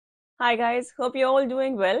Hi guys, hope you're all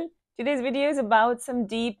doing well. Today's video is about some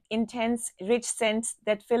deep, intense, rich scents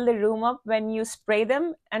that fill the room up when you spray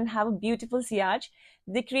them and have a beautiful sillage.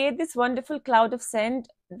 They create this wonderful cloud of scent,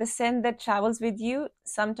 the scent that travels with you,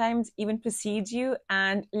 sometimes even precedes you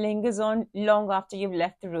and lingers on long after you've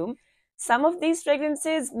left the room. Some of these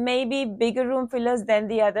fragrances may be bigger room fillers than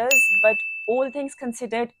the others, but all things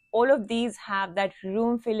considered, all of these have that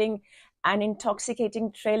room filling an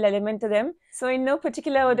intoxicating trail element to them. So in no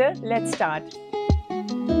particular order, let's start.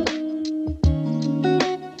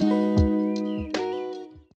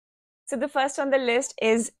 So the first on the list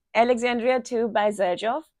is Alexandria II by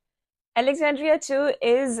Xerjoff. Alexandria II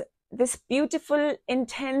is this beautiful,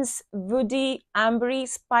 intense, woody, ambery,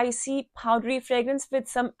 spicy, powdery fragrance with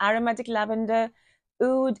some aromatic lavender,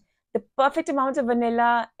 oud, the perfect amount of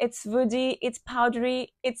vanilla. It's woody, it's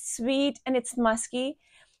powdery, it's sweet, and it's musky.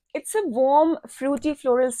 It's a warm, fruity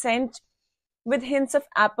floral scent with hints of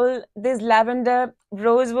apple. There's lavender,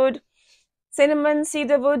 rosewood, cinnamon,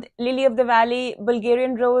 cedarwood, lily of the valley,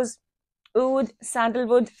 Bulgarian rose, oud,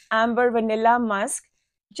 sandalwood, amber, vanilla, musk.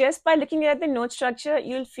 Just by looking at the note structure,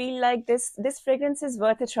 you'll feel like this fragrance is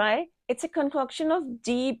worth a try. It's a concoction of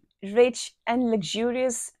deep, rich, and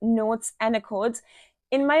luxurious notes and accords.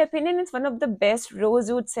 In my opinion, it's one of the best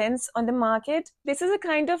rosewood scents on the market. This is a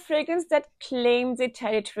kind of fragrance that claims its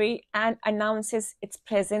territory and announces its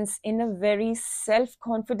presence in a very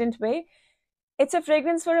self-confident way. It's a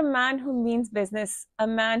fragrance for a man who means business, a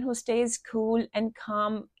man who stays cool and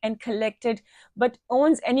calm and collected, but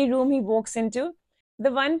owns any room he walks into.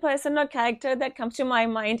 The one person or character that comes to my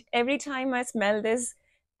mind every time I smell this,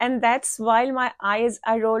 and that's while my eyes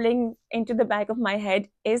are rolling into the back of my head,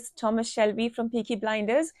 is Thomas Shelby from Peaky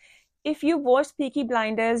Blinders. If you watched Peaky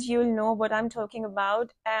Blinders, you'll know what I'm talking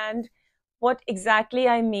about and what exactly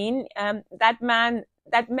I mean. That man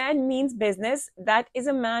means business. That is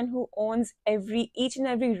a man who owns each and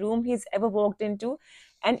every room he's ever walked into.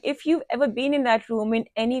 And if you've ever been in that room in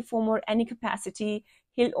any form or any capacity,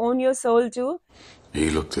 he'll own your soul too. He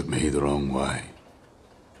looked at me the wrong way.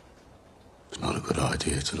 It's not a good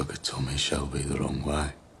idea to look at Thomas Shelby the wrong way.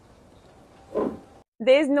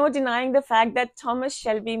 There's no denying the fact that Thomas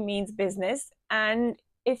Shelby means business, and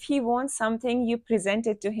if he wants something, you present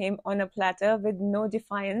it to him on a platter with no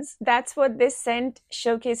defiance. That's what this scent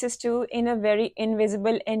showcases to in a very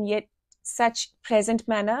invisible and yet such present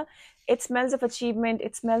manner. It smells of achievement,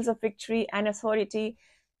 it smells of victory and authority.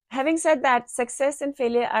 Having said that, success and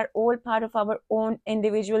failure are all part of our own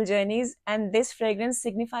individual journeys, and this fragrance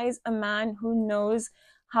signifies a man who knows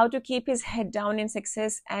how to keep his head down in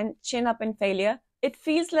success and chin up in failure. It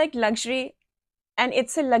feels like luxury, and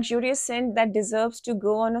it's a luxurious scent that deserves to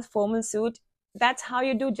go on a formal suit. That's how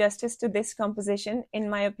you do justice to this composition, in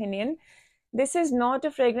my opinion. This is not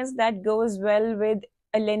a fragrance that goes well with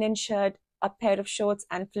a linen shirt, a pair of shorts,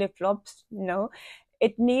 and flip-flops. No,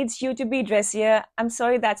 it needs you to be dressier. I'm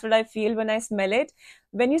sorry, that's what I feel when I smell it.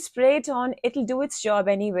 When you spray it on, it'll do its job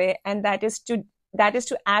anyway, and that is to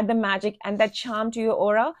add the magic and that charm to your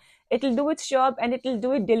aura. It'll do its job and it'll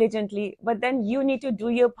do it diligently, but then you need to do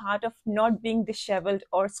your part of not being disheveled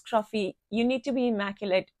or scruffy. You need to be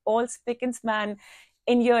immaculate, all spick and span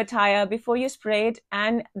in your attire before you spray it,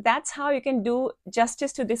 and that's how you can do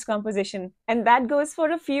justice to this composition. And that goes for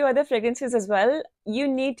a few other fragrances as well. You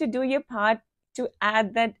need to do your part to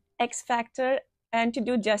add that X factor and to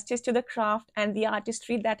do justice to the craft and the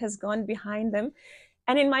artistry that has gone behind them.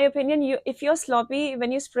 And in my opinion, if you're sloppy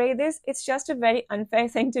when you spray this, it's just a very unfair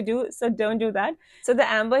thing to do, so don't do that. So the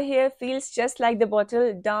amber here feels just like the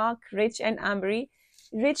bottle, dark, rich and ambery.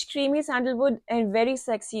 Rich, creamy sandalwood and very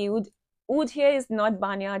sexy oud. Oud here is not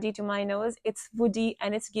barnyardy to my nose. It's woody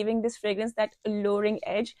and it's giving this fragrance that alluring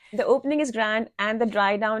edge. The opening is grand and the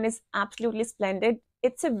dry down is absolutely splendid.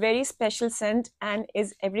 It's a very special scent and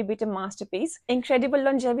is every bit a masterpiece. Incredible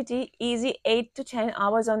longevity, easy 8 to 10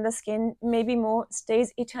 hours on the skin, maybe more,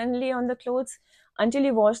 stays eternally on the clothes until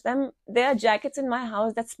you wash them. There are jackets in my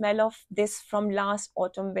house that smell of this from last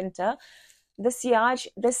autumn, winter. The sillage,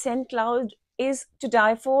 the scent cloud is to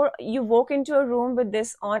die for. You walk into a room with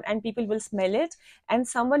this on and people will smell it, and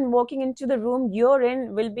someone walking into the room you're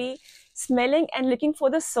in will be smelling and looking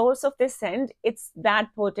for the source of this scent. It's that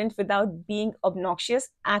potent without being obnoxious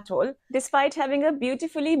at all. Despite having a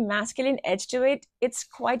beautifully masculine edge to it, it's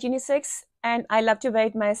quite unisex and I love to wear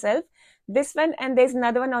it myself. This one and there's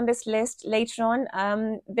another one on this list later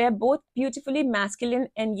on. They're both beautifully masculine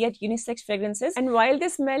and yet unisex fragrances. And while they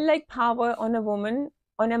smell like power on a woman,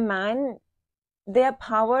 on a man, they are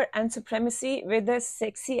power and supremacy with a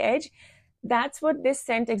sexy edge. That's what this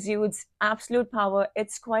scent exudes, absolute power.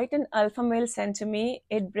 It's quite an alpha male scent to me.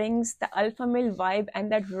 It brings the alpha male vibe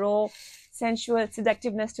and that raw, sensual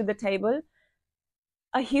seductiveness to the table.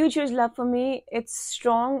 A huge, huge love for me. It's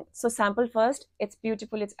strong, so sample first. It's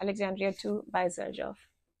beautiful. It's Alexandria II by Xerjoff.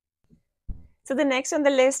 So the next on the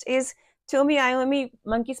list is Tomi Iommi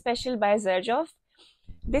Monkey Special by Xerjoff.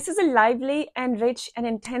 This is a lively and rich and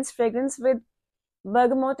intense fragrance with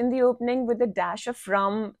bergamot in the opening with a dash of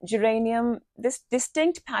rum, geranium, this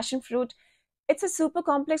distinct passion fruit. It's a super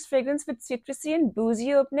complex fragrance with citrusy and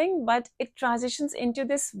boozy opening, but it transitions into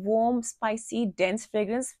this warm, spicy, dense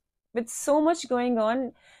fragrance with so much going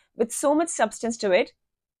on, with so much substance to it.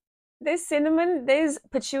 There's cinnamon, there's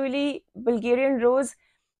patchouli, Bulgarian rose,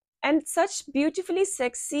 and such beautifully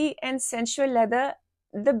sexy and sensual leather.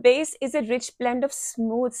 The base is a rich blend of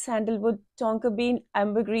smooth sandalwood, tonka bean,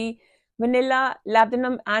 ambergris, vanilla,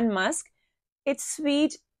 labdanum, and musk. It's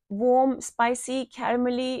sweet, warm, spicy,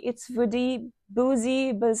 caramelly, it's woody,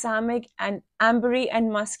 boozy, balsamic, and ambery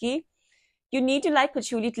and musky. You need to like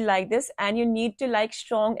patchouli to like this, and you need to like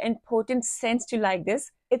strong and potent scents to like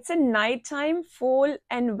this. It's a nighttime, fall,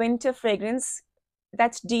 and winter fragrance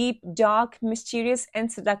that's deep, dark, mysterious,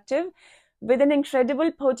 and seductive, with an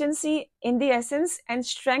incredible potency in the essence and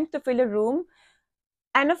strength to fill a room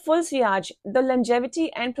and a full sillage. The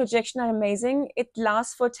longevity and projection are amazing. It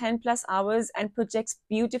lasts for 10 plus hours and projects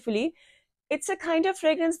beautifully. It's a kind of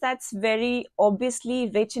fragrance that's very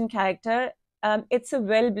obviously rich in character. It's a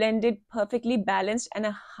well blended, perfectly balanced, and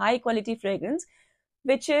a high quality fragrance,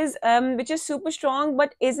 which is super strong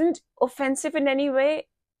but isn't offensive in any way.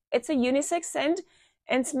 It's a unisex scent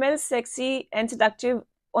and smells sexy and seductive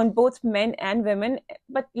on both men and women,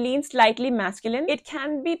 but leans slightly masculine. It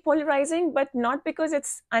can be polarizing, but not because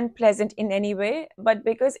it's unpleasant in any way, but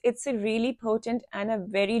because it's a really potent and a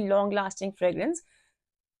very long lasting fragrance.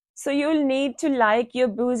 So you'll need to like your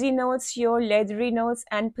boozy notes, your leathery notes,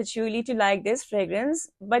 and patchouli to like this fragrance.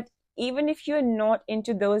 But even if you're not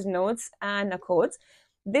into those notes and accords,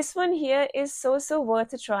 this one here is so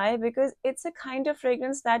worth a try because it's a kind of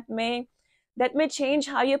fragrance that may change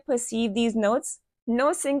how you perceive these notes.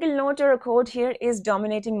 No single note or accord here is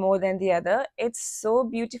dominating more than the other. It's so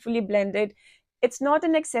beautifully blended. It's not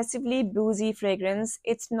an excessively boozy fragrance.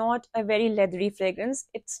 It's not a very leathery fragrance.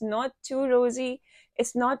 It's not too rosy.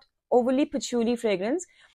 It's not overly patchouli fragrance.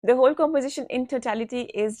 The whole composition in totality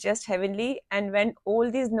is just heavenly. And when all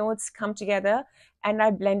these notes come together and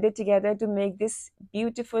are blended together to make this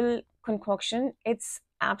beautiful concoction, it's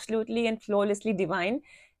absolutely and flawlessly divine.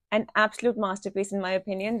 An absolute masterpiece, in my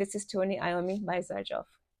opinion. This is Tony Iommi by Xerjoff.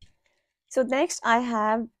 So next I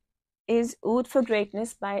have is Oud for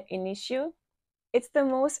Greatness by Intio. It's the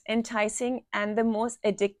most enticing and the most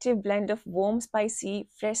addictive blend of warm spicy,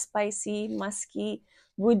 fresh spicy, musky,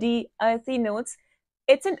 woody, earthy notes.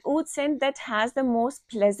 It's an oud scent that has the most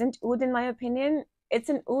pleasant oud, in my opinion. It's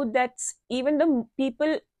an oud that's even the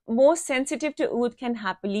people most sensitive to oud can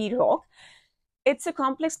happily rock. It's a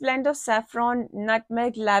complex blend of saffron,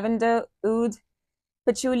 nutmeg, lavender, oud,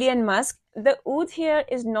 patchouli, and musk. The oud here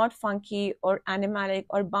is not funky or animalic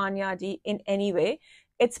or barnyardy in any way.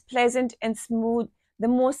 It's pleasant and smooth, the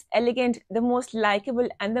most elegant, the most likable,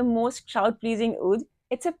 and the most crowd pleasing oud.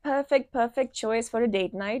 It's a perfect choice for a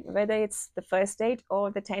date night, whether it's the first date or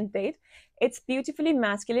the 10th date. It's beautifully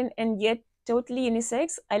masculine and yet totally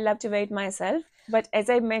unisex. I love to wear it myself. But as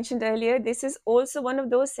I mentioned earlier, this is also one of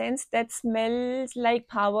those scents that smells like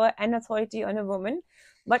power and authority on a woman.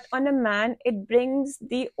 But on a man, it brings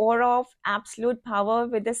the aura of absolute power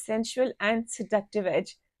with a sensual and seductive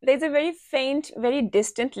edge. There's a very faint, very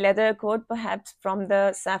distant leather accord, perhaps from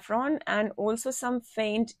the saffron, and also some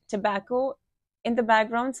faint tobacco in the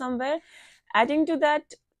background somewhere. Adding to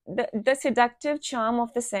that, the seductive charm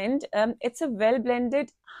of the scent. It's a well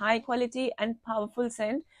blended, high quality, and powerful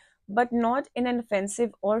scent, but not in an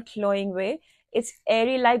offensive or cloying way. It's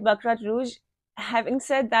airy like Baccarat Rouge. Having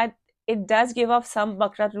said that, it does give off some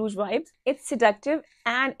Baccarat Rouge vibes. It's seductive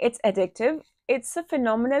and it's addictive. It's a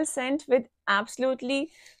phenomenal scent with absolutely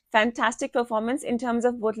fantastic performance in terms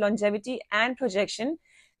of both longevity and projection.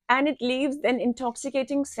 And it leaves an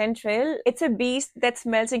intoxicating scent trail. It's a beast that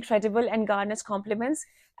smells incredible and garners compliments,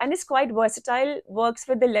 and is quite versatile, works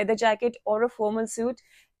with the leather jacket or a formal suit.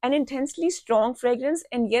 An intensely strong fragrance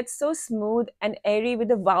and yet so smooth and airy with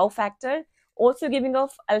a wow factor, also giving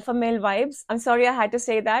off alpha male vibes. I'm sorry I had to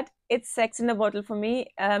say that. It's sex in a bottle for me.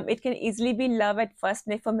 It can easily be love at first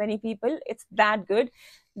sniff for many people. It's that good.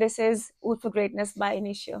 This is Oud for Greatness by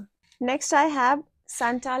Intio. Next I have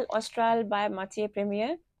Santal Austral by Matiere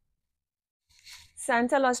Premier.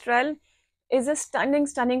 Santal Austral is a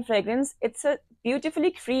stunning fragrance. It's a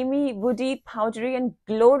beautifully creamy, woody, powdery, and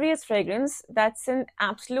glorious fragrance that's an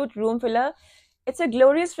absolute room filler. It's a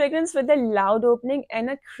glorious fragrance with a loud opening and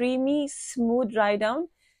a creamy, smooth dry down.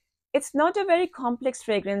 It's not a very complex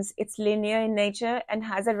fragrance. It's linear in nature and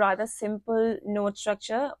has a rather simple note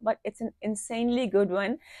structure, but it's an insanely good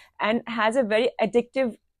one and has a very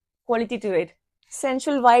addictive quality to it.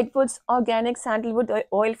 Sensual whitewoods, organic sandalwood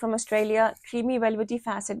oil from Australia, creamy velvety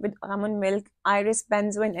facet with almond milk, iris,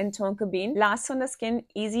 benzoin, and tonka bean. Lasts on the skin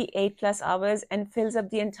easy 8+ hours and fills up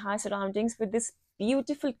the entire surroundings with this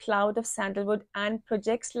beautiful cloud of sandalwood and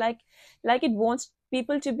projects like it wants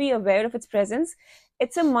people to be aware of its presence.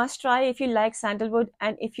 It's a must try if you like sandalwood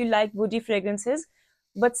and if you like woody fragrances.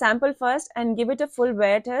 But sample first and give it a full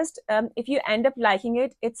wear test. If you end up liking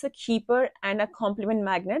it, it's a keeper and a compliment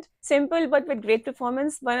magnet. Simple but with great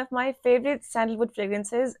performance. One of my favorite sandalwood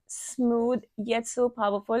fragrances. Smooth yet so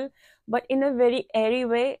powerful, but in a very airy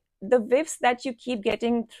way. The whiffs that you keep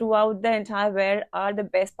getting throughout the entire wear are the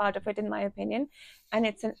best part of it, in my opinion. And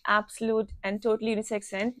it's an absolute and totally unisex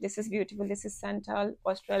scent. This is beautiful. This is Santal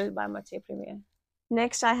Austral by Matiere.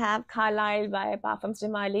 Next, I have Carlisle by Parfums de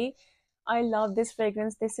Mali. I love this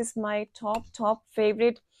fragrance. This is my top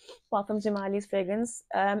favorite Parfums de Mali's fragrance.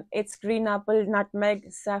 It's green apple,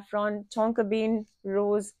 nutmeg, saffron, tonka bean,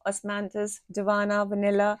 rose, osmanthus, divana,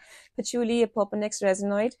 vanilla, patchouli, epoponex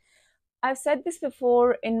resinoid. I've said this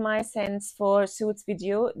before in my Scents for Suits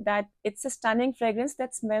video that it's a stunning fragrance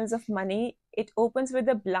that smells of money. It opens with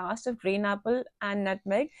a blast of green apple and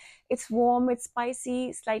nutmeg. It's warm, it's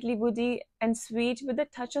spicy, slightly woody and sweet with a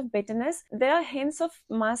touch of bitterness. There are hints of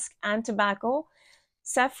musk and tobacco.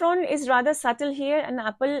 Saffron is rather subtle here and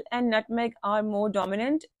apple and nutmeg are more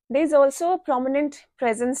dominant. There's also a prominent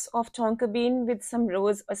presence of tonka bean with some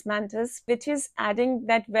rose osmanthus, which is adding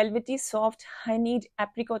that velvety, soft, honeyed,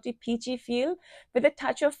 apricot-y, peachy feel with a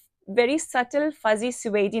touch of very subtle, fuzzy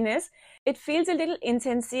suadiness. It feels a little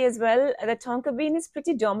incensey as well. The tonka bean is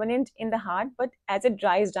pretty dominant in the heart, but as it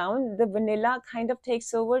dries down, the vanilla kind of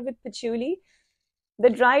takes over with patchouli. The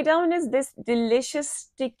dry down is this delicious,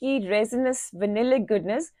 sticky, resinous, vanillic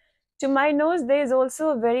goodness. To my nose, there is also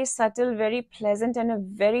a very subtle, very pleasant, and a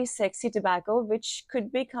very sexy tobacco, which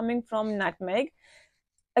could be coming from nutmeg.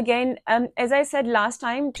 Again, as I said last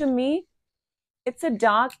time, to me, it's a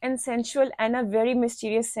dark and sensual and a very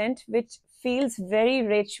mysterious scent, which feels very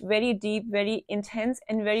rich, very deep, very intense,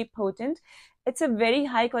 and very potent. It's a very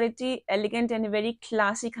high quality, elegant, and a very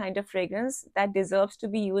classy kind of fragrance that deserves to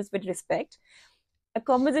be used with respect. A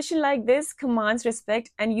composition like this commands respect,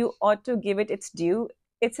 and you ought to give it its due.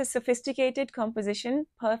 It's a sophisticated composition,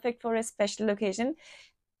 perfect for a special occasion,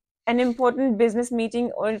 an important business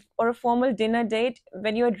meeting, or a formal dinner date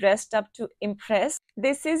when you're dressed up to impress.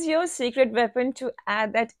 This is your secret weapon to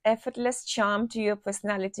add that effortless charm to your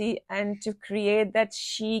personality and to create that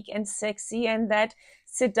chic and sexy and that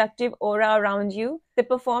seductive aura around you. The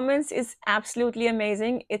performance is absolutely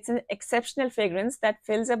amazing. It's an exceptional fragrance that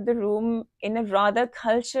fills up the room in a rather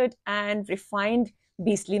cultured and refined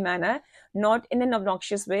beastly manner, not in an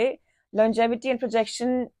obnoxious way. Longevity and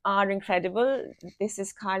projection are incredible. This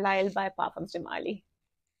is Carlisle by Parfums de Mali.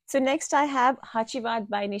 So next I have Hacivat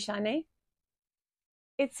by Nishane.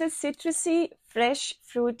 It's a citrusy, fresh,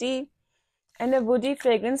 fruity, and a woody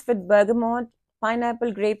fragrance with bergamot,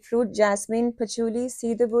 pineapple, grapefruit, jasmine, patchouli,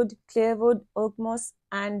 cedarwood, clearwood, oak moss,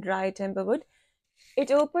 and dry timberwood. It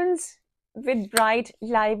opens with bright,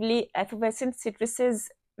 lively, effervescent citruses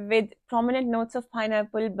with prominent notes of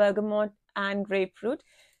pineapple, bergamot, and grapefruit.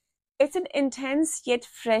 It's an intense yet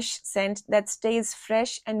fresh scent that stays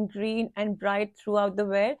fresh and green and bright throughout the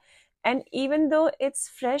wear. And even though it's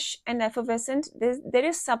fresh and effervescent, there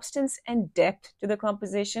is substance and depth to the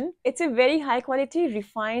composition. It's a very high quality,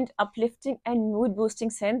 refined, uplifting, and mood boosting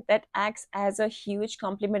scent that acts as a huge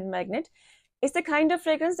compliment magnet. It's the kind of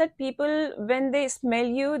fragrance that people, when they smell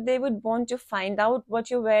you, they would want to find out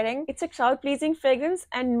what you're wearing. It's a crowd-pleasing fragrance,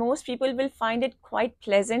 and most people will find it quite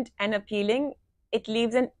pleasant and appealing. It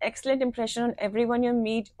leaves an excellent impression on everyone you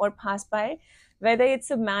meet or pass by, whether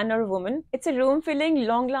it's a man or a woman. It's a room-filling,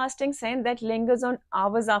 long-lasting scent that lingers on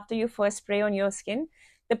hours after you first spray on your skin.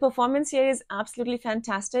 The performance here is absolutely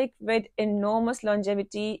fantastic with enormous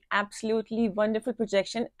longevity, absolutely wonderful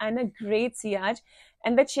projection, and a great sillage.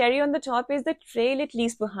 And the cherry on the top is the trail it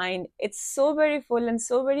leaves behind. It's so very full and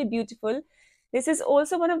so very beautiful. This is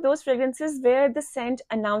also one of those fragrances where the scent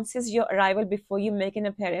announces your arrival before you make an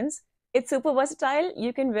appearance. It's super versatile.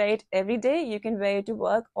 You can wear it every day. You can wear it to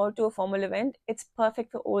work or to a formal event. It's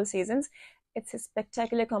perfect for all seasons. It's a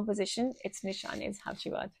spectacular composition. It's Nishane's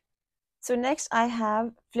Hacivat. So next I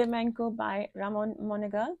have Flamenco by Ramon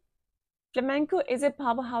Monegal. Flamenco is a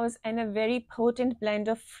powerhouse and a very potent blend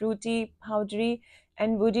of fruity, powdery,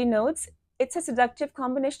 and woody notes. It's a seductive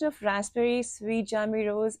combination of raspberry, sweet jammy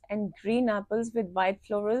rose, and green apples with white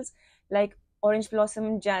florals like orange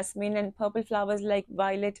blossom, jasmine, and purple flowers like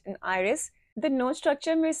violet and iris. The note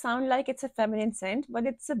structure may sound like it's a feminine scent, but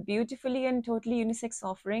it's a beautifully and totally unisex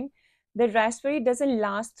offering. The raspberry doesn't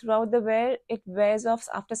last throughout the wear, it wears off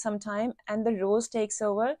after some time, and the rose takes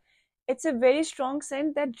over. It's a very strong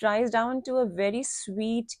scent that dries down to a very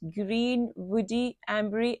sweet, green, woody,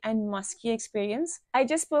 ambery, and musky experience. I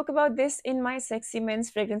just spoke about this in my Sexy Men's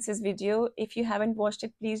Fragrances video. If you haven't watched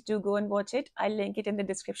it, please do go and watch it. I'll link it in the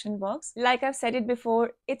description box. Like I've said it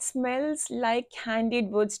before, it smells like candied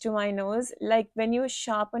woods to my nose, like when you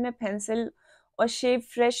sharpen a pencil or shave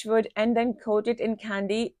fresh wood and then coat it in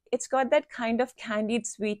candy. It's got that kind of candied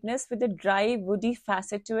sweetness with a dry, woody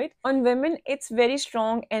facet to it. On women, it's very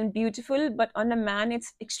strong and beautiful, but on a man,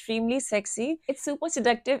 it's extremely sexy. It's super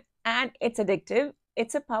seductive and it's addictive.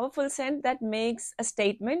 It's a powerful scent that makes a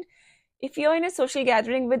statement. If you're in a social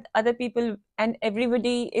gathering with other people and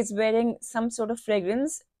everybody is wearing some sort of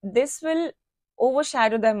fragrance, this will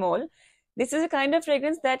overshadow them all. This is a kind of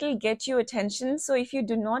fragrance that will get you attention. So if you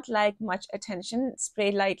do not like much attention,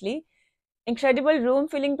 spray lightly. Incredible room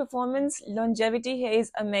filling performance. Longevity here is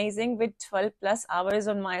amazing with 12 plus hours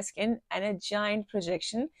on my skin and a giant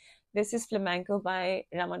projection. This is Flamenco by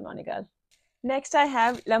Ramon Monegal. Next, I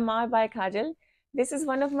have Lamar by Kajal. This is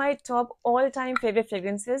one of my top all-time favorite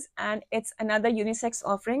fragrances, and it's another unisex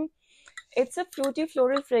offering. It's a fruity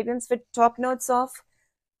floral fragrance with top notes of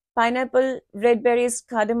pineapple, red berries,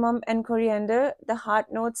 cardamom, and coriander. The heart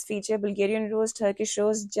notes feature Bulgarian rose, Turkish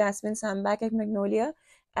rose, jasmine, sambac, and magnolia.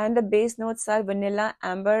 And the base notes are vanilla,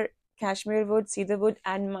 amber, cashmere wood, cedarwood,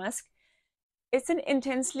 and musk. It's an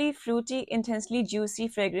intensely fruity, intensely juicy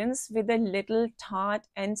fragrance with a little tart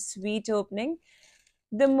and sweet opening.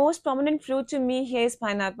 The most prominent fruit to me here is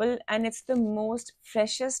pineapple, and it's the most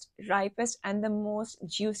freshest, ripest, and the most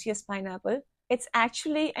juiciest pineapple. It's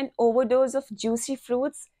actually an overdose of juicy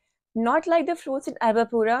fruits, not like the fruits in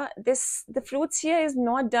Arbapura. The fruits here is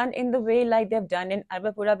not done in the way like they've done in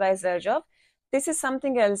Arbapura by Xerjoff. This is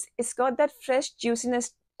something else. It's got that fresh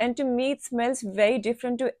juiciness, and to me it smells very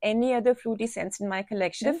different to any other fruity scents in my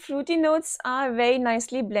collection. The fruity notes are very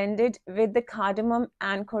nicely blended with the cardamom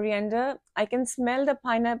and coriander. I can smell the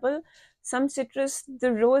pineapple, some citrus.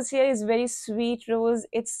 The rose here is very sweet rose.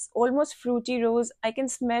 It's almost fruity rose. I can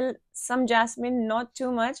smell some jasmine, not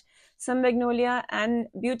too much, some magnolia, and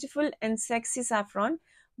beautiful and sexy saffron,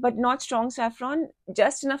 but not strong saffron,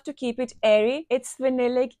 just enough to keep it airy. It's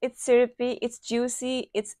vanillic, it's syrupy, it's juicy,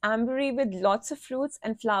 it's ambery with lots of fruits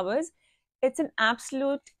and flowers. It's an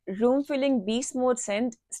absolute room-filling beast mode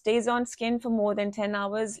scent, stays on skin for more than 10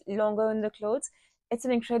 hours, longer in the clothes. It's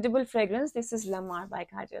an incredible fragrance. This is Lamar by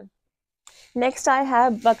Kajal. Next, I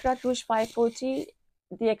have Baccarat Rouge 540,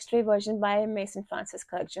 the Extrait version by Maison Francis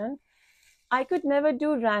Kurkdjian. I could never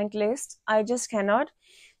do rank lists. I just cannot.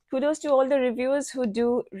 Kudos to all the reviewers who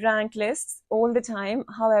do rank lists all the time.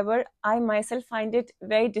 However, I myself find it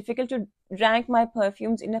very difficult to rank my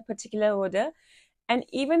perfumes in a particular order. And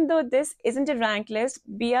even though this isn't a rank list,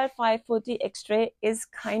 BR540 Extrait is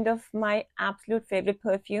kind of my absolute favorite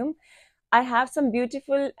perfume. I have some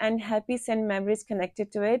beautiful and happy scent memories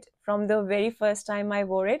connected to it from the very first time I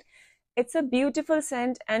wore it. It's a beautiful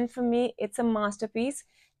scent, and for me, it's a masterpiece.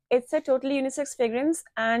 It's a totally unisex fragrance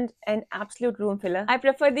and an absolute room filler. I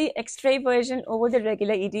prefer the Extrait version over the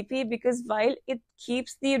regular EDP because while it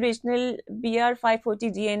keeps the original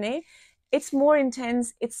BR540 DNA, it's more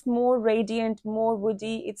intense, it's more radiant, more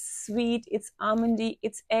woody, it's sweet, it's almondy,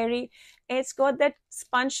 it's airy, and it's got that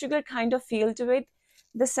sponge sugar kind of feel to it.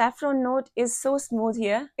 The saffron note is so smooth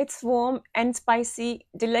here. It's warm and spicy,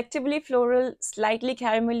 delectably floral, slightly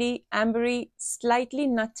caramelly, ambery, slightly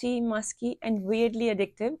nutty, musky, and weirdly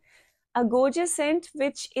addictive. A gorgeous scent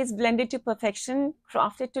which is blended to perfection,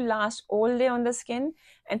 crafted to last all day on the skin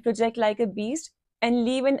and project like a beast, and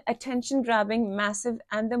leave an attention-grabbing, massive,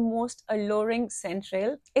 and the most alluring scent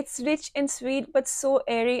trail. It's rich and sweet, but so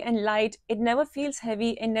airy and light. It never feels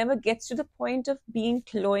heavy and never gets to the point of being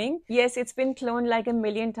cloying. Yes, it's been cloned like a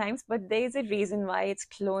million times, but there is a reason why it's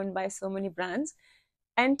cloned by so many brands.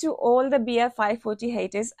 And to all the BR540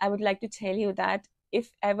 haters, I would like to tell you that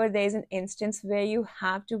if ever there is an instance where you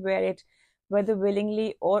have to wear it, whether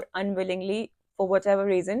willingly or unwillingly, for whatever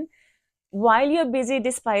reason, while you're busy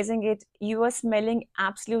despising it, you are smelling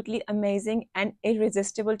absolutely amazing and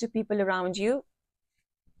irresistible to people around you.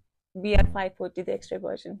 BR540, the Extrait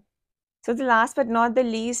version. So the last but not the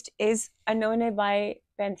least is Annone by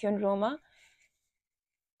Pantheon Roma.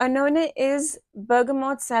 Annone is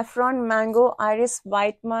bergamot, saffron, mango, iris,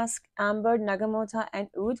 white musk, amber, nagamota, and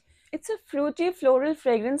oud. It's a fruity floral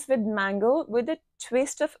fragrance with mango with a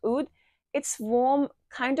twist of oud. It's warm,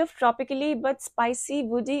 kind of tropically but spicy,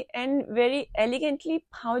 woody, and very elegantly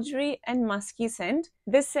powdery and musky scent.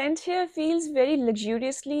 The scent here feels very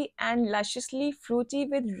luxuriously and lusciously fruity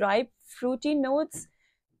with ripe, fruity notes.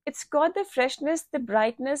 It's got the freshness, the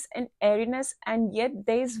brightness, and airiness, and yet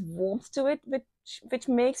there's warmth to it, which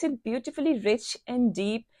makes it beautifully rich and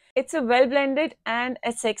deep. It's a well blended and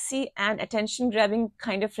a sexy and attention grabbing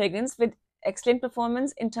kind of fragrance with excellent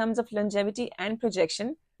performance in terms of longevity and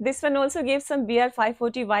projection. This one also gives some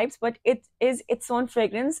BR540 vibes, but it is its own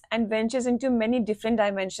fragrance and ventures into many different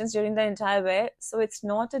dimensions during the entire wear, so it's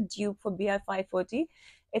not a dupe for BR540.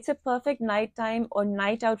 It's a perfect nighttime or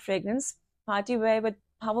night out fragrance, party wear with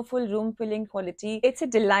powerful room filling quality. It's a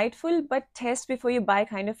delightful but test before you buy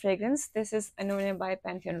kind of fragrance. This is Annone by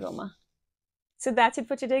Pantheon Roma. So that's it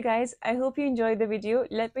for today, guys. I hope you enjoyed the video.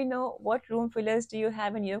 Let me know what room fillers do you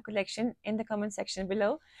have in your collection in the comment section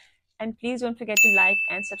below. And please don't forget to like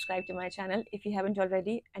and subscribe to my channel if you haven't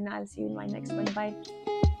already. And I'll see you in my next one.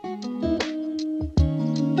 Bye.